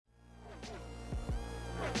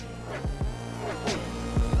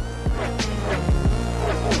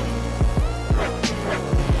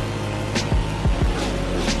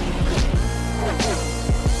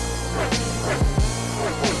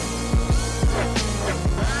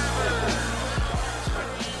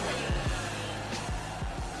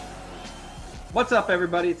What's up,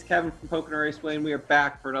 everybody? It's Kevin from Pocono Raceway, and we are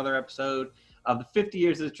back for another episode of the 50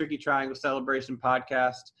 Years of the Tricky Triangle Celebration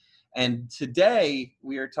podcast. And today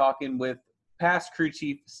we are talking with past crew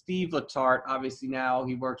chief Steve Letarte. Obviously now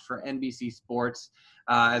he works for NBC Sports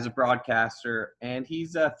as a broadcaster, and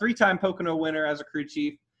he's a three-time Pocono winner as a crew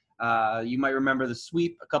chief. You might remember the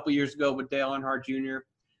sweep a couple years ago with Dale Earnhardt Jr.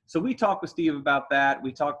 So we talked with Steve about that.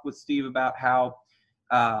 We talked with Steve about how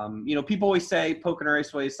people always say Pocono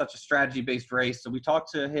Raceway is such a strategy-based race. So we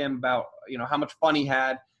talked to him about, how much fun he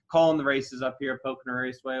had calling the races up here at Pocono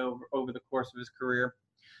Raceway over the course of his career.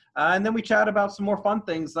 And then we chat about some more fun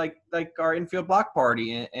things like our infield block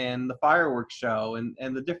party and the fireworks show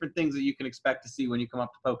and the different things that you can expect to see when you come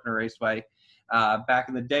up to Pocono Raceway back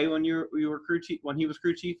in the day when when he was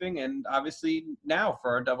crew chiefing, and obviously now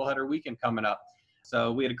for our doubleheader weekend coming up.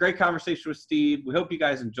 So we had a great conversation with Steve. We hope you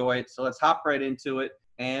guys enjoy it. So let's hop right into it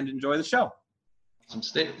and enjoy the show.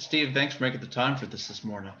 Steve, thanks for making the time for this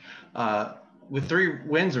morning. With 3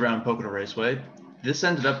 wins around Pocono Raceway, this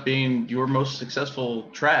ended up being your most successful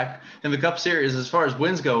track in the Cup Series as far as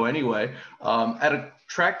wins go anyway, at a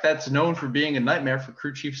track that's known for being a nightmare for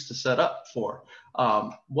crew chiefs to set up for.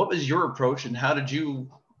 What was your approach, and how did you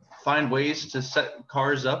find ways to set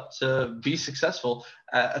cars up to be successful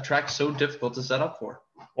at a track so difficult to set up for?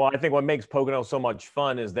 Well, I think what makes Pocono so much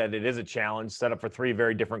fun is that it is a challenge set up for 3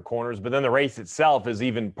 very different corners, but then the race itself is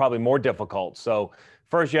even probably more difficult. So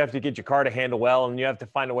first you have to get your car to handle well, and you have to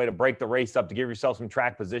find a way to break the race up to give yourself some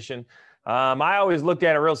track position. I always looked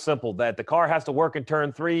at it real simple, that the car has to work in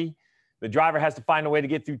turn 3, the driver has to find a way to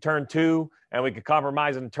get through turn 2, and we could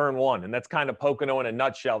compromise in turn 1. And that's kind of Pocono in a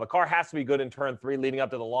nutshell. The car has to be good in turn 3 leading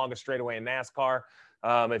up to the longest straightaway in NASCAR.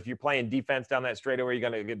 If you're playing defense down that straightaway, you're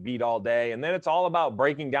going to get beat all day. And then it's all about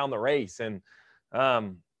breaking down the race. And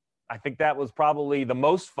I think that was probably the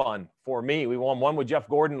most fun for me. We won one with Jeff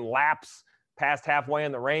Gordon, laps past halfway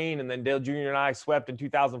in the rain, and then Dale Jr. and I swept in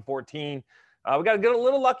 2014. We got to get a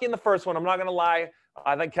little lucky in the first one. I'm not going to lie.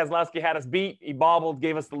 I think Keselowski had us beat. He bobbled,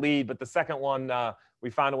 gave us the lead. But the second one, we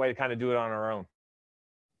found a way to kind of do it on our own.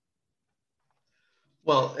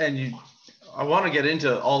 Well, I want to get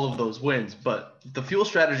into all of those wins, but the fuel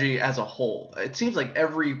strategy as a whole, it seems like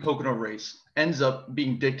every Pocono race ends up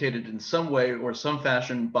being dictated in some way or some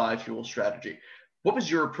fashion by fuel strategy. What was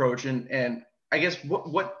your approach, and I guess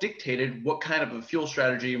what dictated what kind of a fuel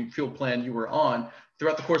strategy and fuel plan you were on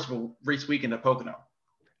throughout the course of a race weekend at Pocono?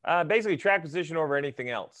 Basically track position over anything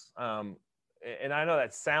else. And I know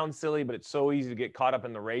that sounds silly, but it's so easy to get caught up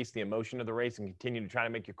in the race, the emotion of the race, and continue to try to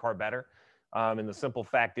make your car better. And the simple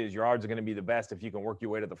fact is your odds are going to be the best if you can work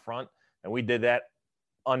your way to the front. And we did that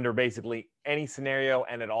under basically any scenario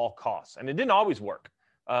and at all costs. And it didn't always work.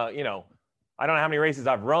 I don't know how many races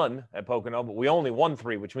I've run at Pocono, but we only won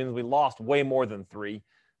 3, which means we lost way more than 3.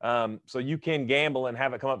 So you can gamble and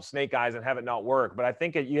have it come up snake eyes and have it not work. But I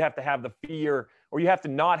think you have to have the fear, or you have to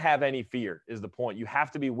not have any fear is the point. You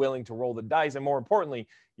have to be willing to roll the dice. And more importantly,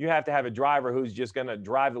 you have to have a driver who's just going to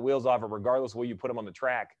drive the wheels off it regardless of where you put them on the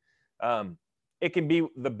track. It can be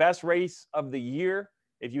the best race of the year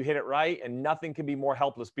if you hit it right, and nothing can be more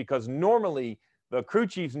helpless, because normally the crew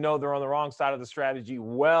chiefs know they're on the wrong side of the strategy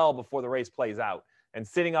well before the race plays out. And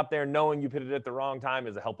sitting up there knowing you put it at the wrong time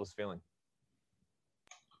is a helpless feeling.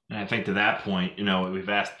 And I think to that point, we've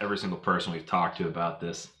asked every single person we've talked to about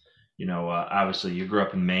this. Obviously you grew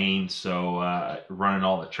up in Maine, so running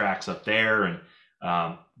all the tracks up there,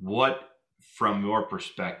 and what, from your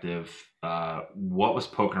perspective, what was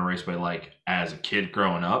Pocono Raceway like as a kid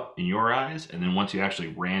growing up in your eyes? And then once you actually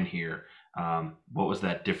ran here, what was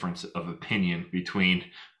that difference of opinion between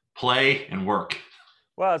play and work?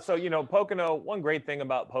 Well, so, Pocono, one great thing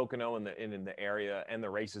about Pocono in the area and the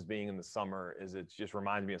races being in the summer is it just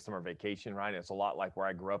reminds me of summer vacation, right? It's a lot like where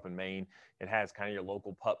I grew up in Maine. It has kind of your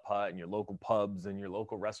local putt-putt and your local pubs and your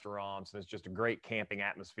local restaurants, and it's just a great camping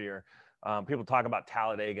atmosphere. People talk about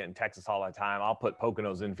Talladega and Texas all the time. I'll put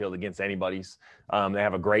Pocono's infield against anybody's. They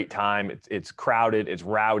have a great time. It's crowded. It's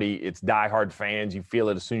rowdy. It's diehard fans. You feel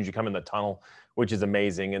it as soon as you come in the tunnel, which is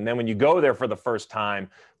amazing. And then when you go there for the first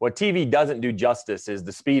time, what TV doesn't do justice is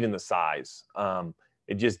the speed and the size.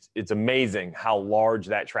 It's amazing how large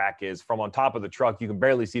that track is. From on top of the truck, you can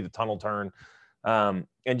barely see the tunnel turn. And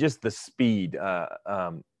just the speed.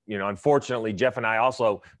 Unfortunately, Jeff and I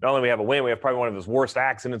also, not only we have a win, we have probably one of his worst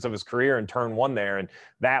accidents of his career in turn 1 there. And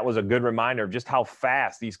that was a good reminder of just how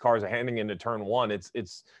fast these cars are heading into turn 1.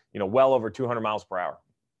 It's well over 200 miles per hour.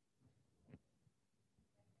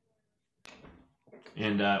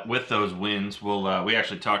 And with those wins, we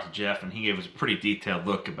actually talked to Jeff, and he gave us a pretty detailed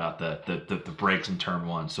look about the brakes in turn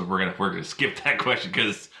 1. So we're gonna skip that question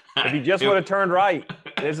because if he just would have turned right.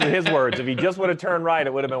 This is his words. If he just would have turned right,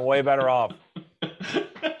 it would have been way better off.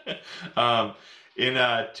 In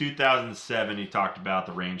 2007, he talked about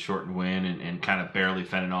the rain shortened win and kind of barely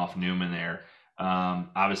fending off Newman there.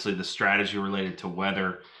 Obviously, the strategy related to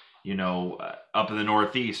weather, up in the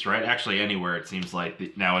Northeast, right? Actually, anywhere it seems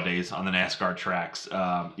like nowadays on the NASCAR tracks.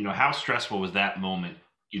 How stressful was that moment,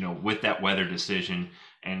 with that weather decision,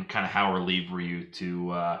 and kind of how relieved were you to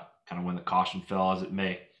kind of when the caution fell as it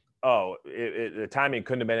may? Oh, the timing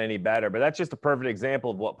couldn't have been any better. But that's just a perfect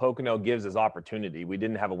example of what Pocono gives as opportunity. We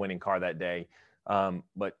didn't have a winning car that day,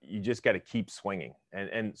 but you just got to keep swinging.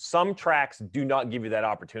 And some tracks do not give you that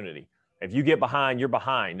opportunity. If you get behind, you're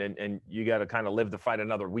behind, and you got to kind of live to fight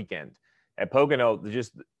another weekend. At Pocono,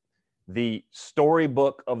 just the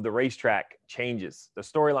storybook of the racetrack changes. The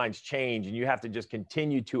storylines change, and you have to just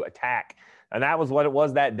continue to attack. And that was what it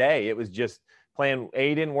was that day. It was just plan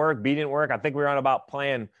A didn't work, B didn't work. I think we were on about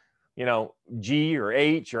plan G or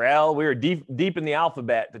H or L. We were deep in the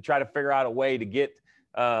alphabet to try to figure out a way to get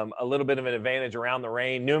a little bit of an advantage around the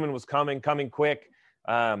rain. Newman was coming quick.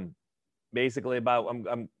 Basically,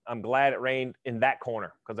 I'm glad it rained in that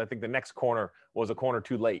corner because I think the next corner was a corner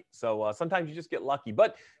too late. So sometimes you just get lucky.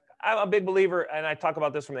 But I'm a big believer, and I talk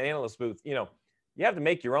about this from the analyst booth. You have to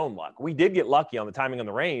make your own luck. We did get lucky on the timing of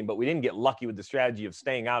the rain, but we didn't get lucky with the strategy of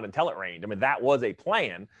staying out until it rained. I mean, that was a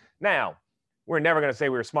plan. Now, we're never going to say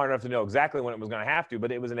we were smart enough to know exactly when it was going to have to,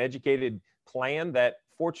 but it was an educated plan that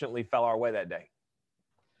fortunately fell our way that day.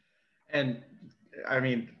 And I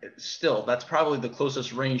mean, still, that's probably the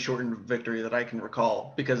closest rain-shortened victory that I can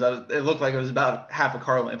recall because it looked like it was about half a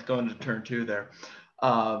car length going to turn 2 there.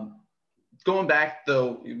 Going back,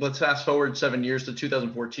 though, let's fast forward 7 years to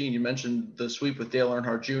 2014. You mentioned the sweep with Dale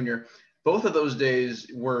Earnhardt Jr. Both of those days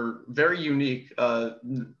were very unique.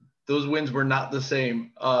 Those wins were not the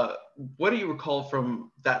same. What do you recall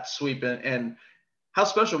from that sweep, and how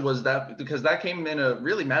special was that? Because that came in a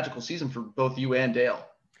really magical season for both you and Dale.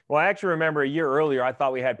 Well, I actually remember a year earlier, I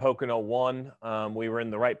thought we had Pocono 1. We were in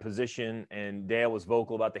the right position, and Dale was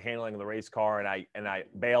vocal about the handling of the race car, and I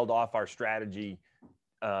bailed off our strategy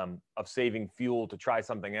of saving fuel to try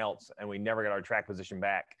something else, and we never got our track position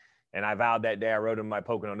back. And I vowed that day, I wrote in my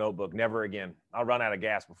Pocono notebook, never again. I'll run out of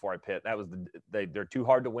gas before I pit. That was they're too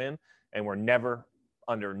hard to win, and we're never,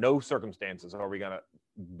 under no circumstances, are we going to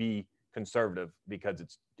be conservative because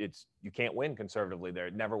it's you can't win conservatively there.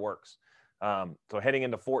 It never works. So heading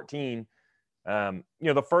into 14,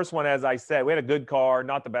 the first one, as I said, we had a good car,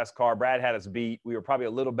 not the best car. Brad had us beat. We were probably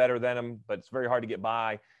a little better than him, but it's very hard to get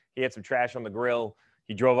by. He had some trash on the grill.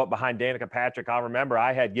 He drove up behind Danica Patrick. I remember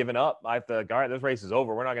I had given up. I thought, all right, this race is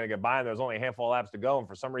over. We're not going to get by him. There's only a handful of laps to go. And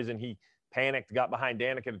for some reason, he panicked, got behind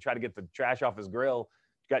Danica to try to get the trash off his grill,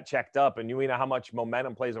 got checked up. And you know how much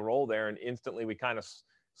momentum plays a role there. And instantly we kind of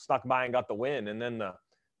snuck by and got the win. And then the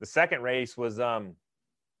second race was a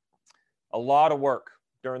lot of work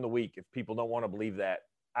during the week, if people don't want to believe that.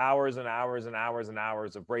 Hours and hours and hours and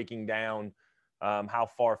hours of breaking down how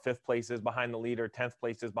far 5th place is behind the leader, 10th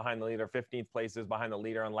place is behind the leader, 15th place is behind the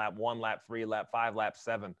leader on lap 1, lap 3, lap 5, lap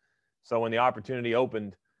 7. So when the opportunity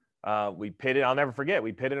opened, we pitted. I'll never forget.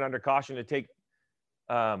 We pitted under caution to take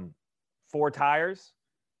 4 tires,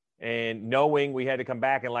 and knowing we had to come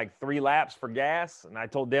back in like 3 laps for gas. And I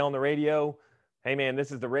told Dale on the radio, hey, man,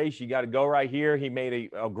 this is the race. You got to go right here. He made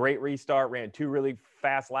a great restart, ran 2 really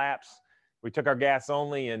fast laps. We took our gas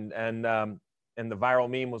only, and the viral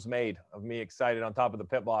meme was made of me excited on top of the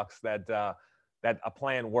pit box that a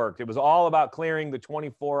plan worked. It was all about clearing the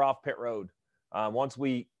 24 off pit road. Once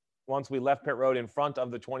we left pit road in front of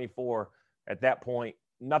the 24, at that point,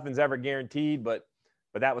 nothing's ever guaranteed, but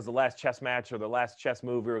that was the last chess match or the last chess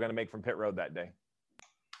move we were going to make from pit road that day.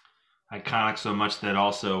 Iconic so much that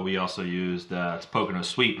we also used Pocono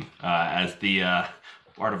Sweep as the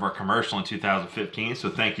part of our commercial in 2015. So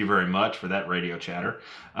thank you very much for that radio chatter.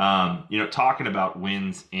 Talking about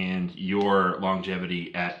wins and your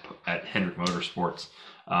longevity at Hendrick Motorsports,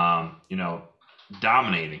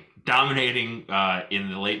 dominating in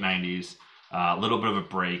the late 90s, a little bit of a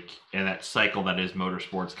break, and that cycle that is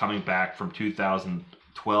motorsports, coming back from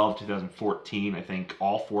 2012, 2014, I think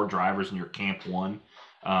all 4 drivers in your Camp 1.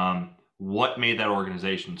 What made that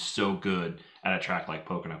organization so good at a track like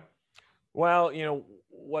Pocono? Well,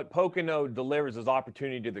 what Pocono delivers is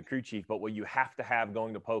opportunity to the crew chief, but what you have to have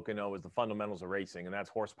going to Pocono is the fundamentals of racing, and that's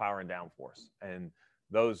horsepower and downforce. And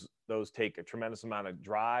those take a tremendous amount of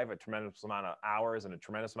drive, a tremendous amount of hours, and a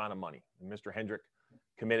tremendous amount of money. And Mr. Hendrick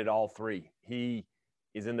committed all 3. He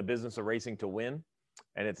is in the business of racing to win.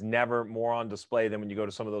 And it's never more on display than when you go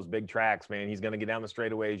to some of those big tracks, man. He's going to get down the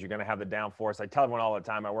straightaways. You're going to have the downforce. I tell everyone all the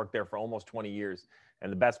time, I worked there for almost 20 years.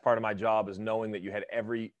 And the best part of my job is knowing that you had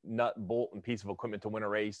every nut, bolt, and piece of equipment to win a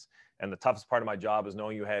race. And the toughest part of my job is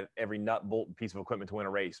knowing you had every nut, bolt, and piece of equipment to win a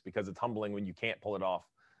race, because it's humbling when you can't pull it off.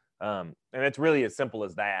 And it's really as simple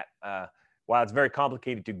as that. While it's very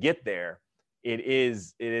complicated to get there,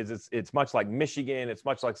 it's much like Michigan. It's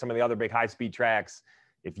much like some of the other big high-speed tracks.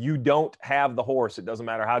 If you don't have the horse, it doesn't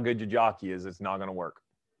matter how good your jockey is, it's not going to work.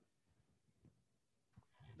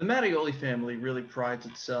 The Mattioli family really prides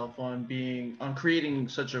itself on creating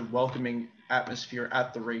such a welcoming atmosphere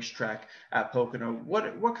at the racetrack at Pocono.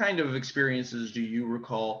 What kind of experiences do you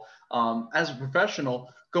recall as a professional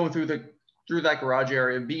going through that garage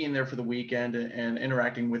area, being there for the weekend and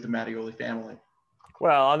interacting with the Mattioli family?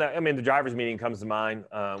 Well, the driver's meeting comes to mind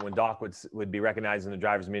when Doc would be recognizing the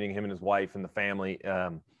driver's meeting, him and his wife and the family.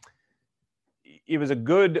 It was a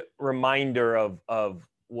good reminder of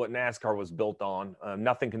what NASCAR was built on.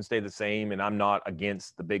 Nothing can stay the same, and I'm not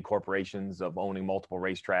against the big corporations of owning multiple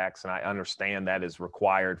racetracks, and I understand that is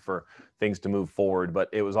required for things to move forward, but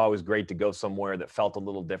it was always great to go somewhere that felt a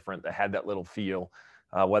little different, that had that little feel.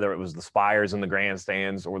 Whether it was the spires and the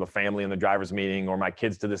grandstands or the family in the driver's meeting, or my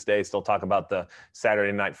kids to this day still talk about the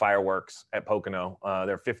Saturday night fireworks at Pocono.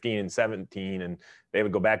 They're 15 and 17, and they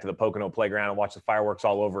would go back to the Pocono playground and watch the fireworks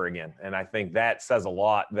all over again. And I think that says a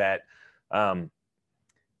lot that, a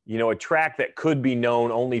track that could be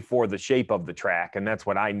known only for the shape of the track, and that's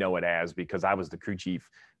what I know it as because I was the crew chief.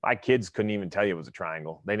 My kids couldn't even tell you it was a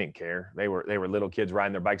triangle. They didn't care. They were little kids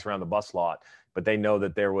riding their bikes around the bus lot, but they know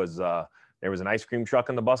that there was an ice cream truck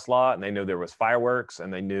in the bus lot, and they knew there was fireworks,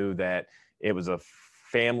 and they knew that it was a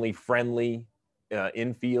family-friendly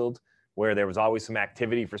infield where there was always some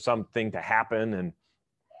activity for something to happen. And,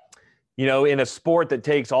 in a sport that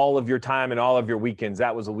takes all of your time and all of your weekends,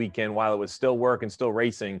 that was a weekend. While it was still work and still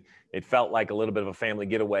racing, it felt like a little bit of a family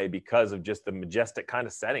getaway because of just the majestic kind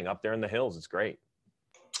of setting up there in the hills. It's great.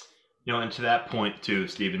 And to that point too,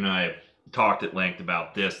 Stephen and I talked at length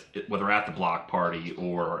about this, whether at the block party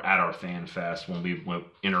or at our fan fest when we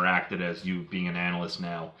interacted as you being an analyst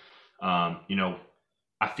now.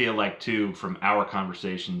 I feel like too, from our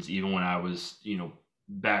conversations, even when I was,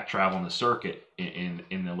 back traveling the circuit in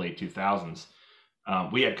the late 2000s,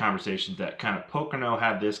 we had conversations that kind of Pocono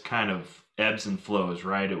had this kind of ebbs and flows,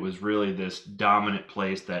 right? It was really this dominant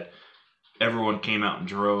place that everyone came out in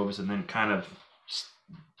droves and then kind of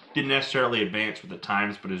didn't necessarily advance with the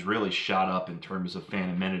times, but has really shot up in terms of fan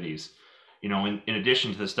amenities. In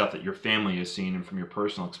addition to the stuff that your family has seen and from your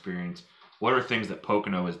personal experience, what are things that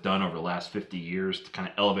Pocono has done over the last 50 years to kind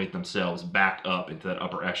of elevate themselves back up into that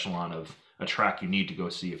upper echelon of a track you need to go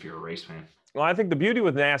see if you're a race fan? Well, I think the beauty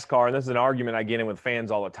with NASCAR, and this is an argument I get in with fans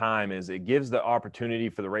all the time, is it gives the opportunity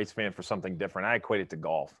for the race fan for something different. I equate it to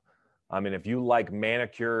golf. If you like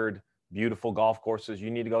manicured, beautiful golf courses, you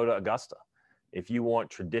need to go to Augusta. If you want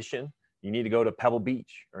tradition, you need to go to Pebble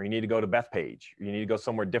Beach, or you need to go to Bethpage, or you need to go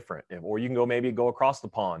somewhere different. Or you can maybe go across the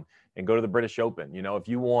pond and go to the British Open. If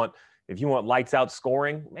you want lights out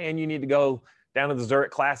scoring, man, you need to go down to the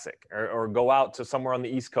Zurich Classic or go out to somewhere on the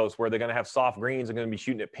East Coast where they're going to have soft greens and going to be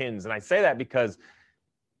shooting at pins. And I say that because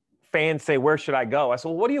fans say, where should I go? I said,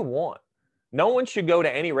 well, what do you want? No one should go to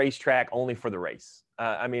any racetrack only for the race.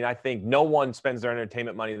 I think no one spends their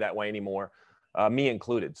entertainment money that way anymore. Me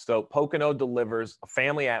included. So Pocono delivers a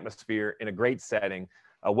family atmosphere in a great setting,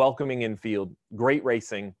 a welcoming infield, great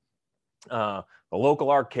racing, the local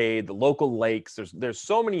arcade, the local lakes. There's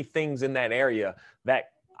so many things in that area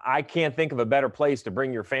that I can't think of a better place to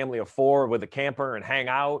bring your family of four with a camper and hang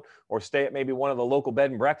out or stay at maybe one of the local bed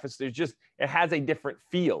and breakfasts. It has a different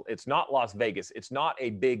feel. It's not Las Vegas. It's not a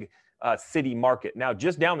big city market. Now,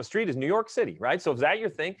 just down the street is New York City, right? So if that your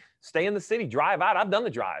thing, stay in the city, drive out. I've done the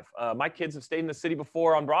drive. My kids have stayed in the city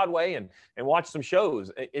before on Broadway and watched some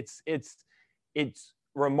shows. It's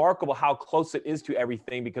remarkable how close it is to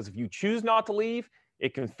everything, because if you choose not to leave,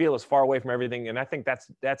 it can feel as far away from everything. And I think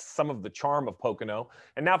that's some of the charm of Pocono.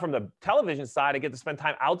 And now from the television side, I get to spend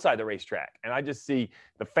time outside the racetrack. And I just see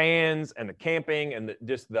the fans and the camping and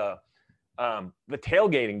the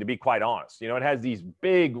tailgating, to be quite honest. It has these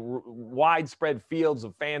big, widespread fields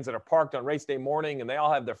of fans that are parked on race day morning, and they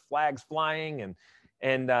all have their flags flying.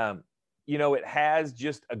 And it has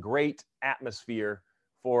just a great atmosphere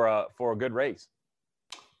for a good race.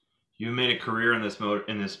 You made a career in this world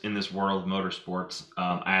of motorsports,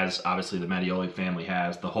 as obviously the Mattioli family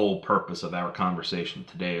has. The whole purpose of our conversation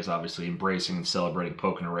today is obviously embracing and celebrating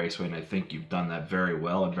Pocono Raceway, and I think you've done that very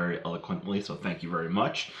well and very eloquently. So thank you very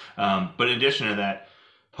much. But in addition to that,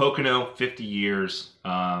 Pocono, 50 years.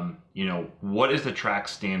 What is the track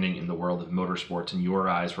standing in the world of motorsports in your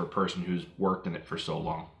eyes for a person who's worked in it for so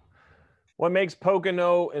long? What makes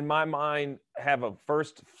Pocono, in my mind, have a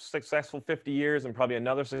first successful 50 years and probably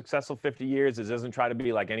another successful 50 years is it doesn't try to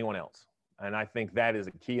be like anyone else. And I think that is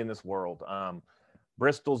a key in this world.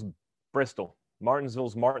 Bristol's Bristol,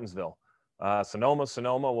 Martinsville's Martinsville, Sonoma's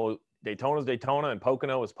Sonoma. Well, Daytona's Daytona, and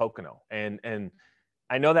Pocono is Pocono. And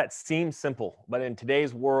I know that seems simple, but in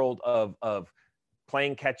today's world of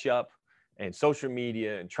playing catch up and social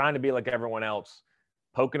media and trying to be like everyone else,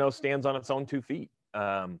 Pocono stands on its own 2 feet.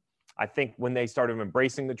 I think when they started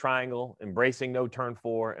embracing the triangle, embracing no turn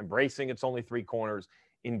 4, embracing it's only 3 corners,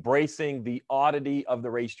 embracing the oddity of the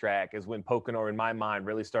racetrack is when Pocono, in my mind,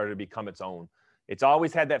 really started to become its own. It's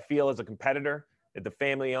always had that feel as a competitor, that the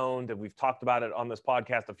family owned, and we've talked about it on this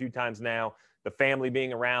podcast a few times now, the family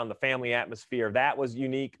being around, the family atmosphere, that was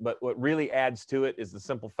unique. But what really adds to it is the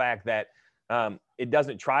simple fact that it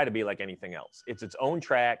doesn't try to be like anything else. It's its own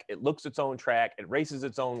track. It looks its own track. It races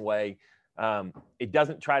its own way. It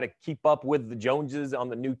doesn't try to keep up with the Joneses on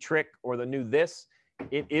the new trick or the new this.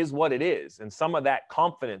 It is what it is. And some of that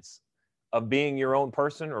confidence of being your own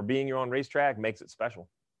person or being your own racetrack makes it special.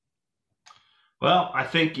 Well, I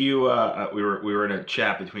think we were in a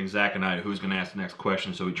chat between Zach and I who's going to ask the next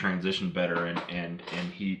question, so we transitioned better, and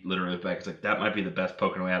he literally was back. It's like, that might be the best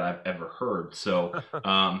Pocono ad I've ever heard. So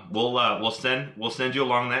we'll send you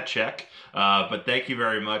along that check. But thank you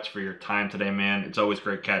very much for your time today, man. It's always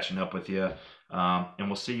great catching up with you. And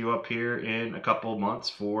we'll see you up here in a couple of months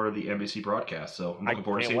for the NBC broadcast. So I'm looking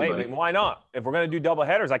forward to seeing you, buddy. Why not? If we're going to do double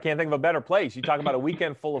headers, I can't think of a better place. You talk about a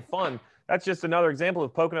weekend full of fun. That's just another example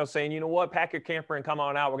of Pocono saying, you know what, pack your camper and come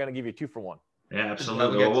on out. We're going to give you 2 for 1. Yeah,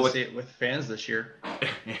 absolutely. We'll get to see it with fans this year.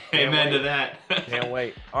 Amen to that. Can't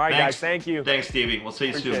wait. All right, guys. Thank you. Thanks, Stevie. We'll see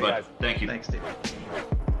you soon, bud. Thank you. Thanks, Stevie.